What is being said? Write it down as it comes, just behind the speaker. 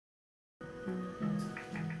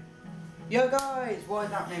Yo guys, what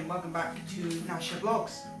is happening? Welcome back to National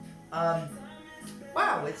Vlogs.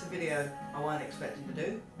 Wow, it's a video I wasn't expecting to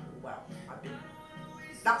do. Well,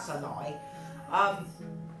 that's a lie.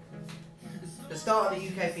 The start of the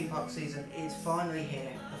UK theme park season is finally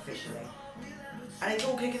here, officially. And it's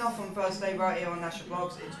all kicking off on Thursday right here on National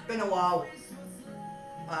Vlogs. It's been a while.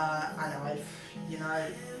 And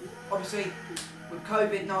I've, obviously with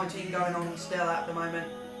COVID-19 going on still at the moment,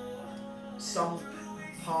 some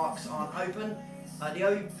parks aren't open. The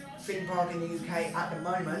only theme park in the UK at the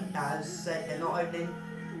moment, as said they're not opening,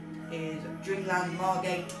 is Dreamland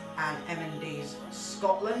Margate and M&D's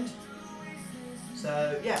Scotland.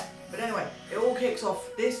 So yeah, but anyway, it all kicks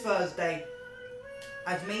off this Thursday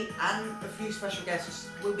as me and a few special guests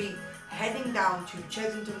will be heading down to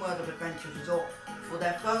Chesington World of Adventure Resort for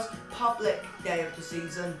their first public day of the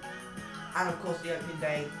season, and of course the opening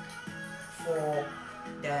day for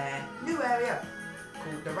their new area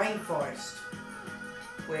called the Rainforest,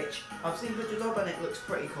 which I've seen pictures of and it looks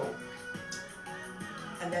pretty cool.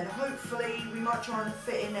 And then hopefully we might try and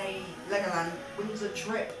fit in a Legoland Windsor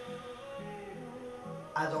trip,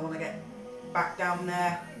 as I want to get back down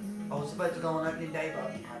there. I was supposed to go on opening day, but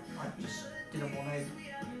I just didn't want to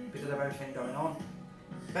because of everything going on.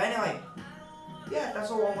 But anyway, yeah, that's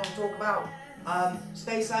all I want to talk about.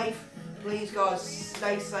 Stay safe, please guys,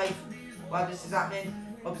 stay safe while this is happening.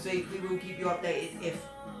 Obviously, we will keep you updated if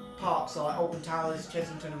parks like Alton Towers,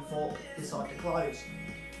 Chesington and Thorpe decide to close.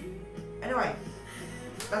 Anyway,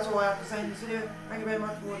 that's all I have to say in this video. Thank you very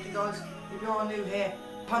much for watching, guys. If you are new here,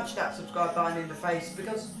 punch that subscribe button in the face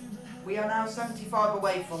because we are now 75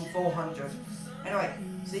 away from 400. Anyway,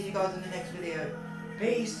 see you guys in the next video.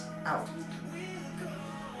 Peace out.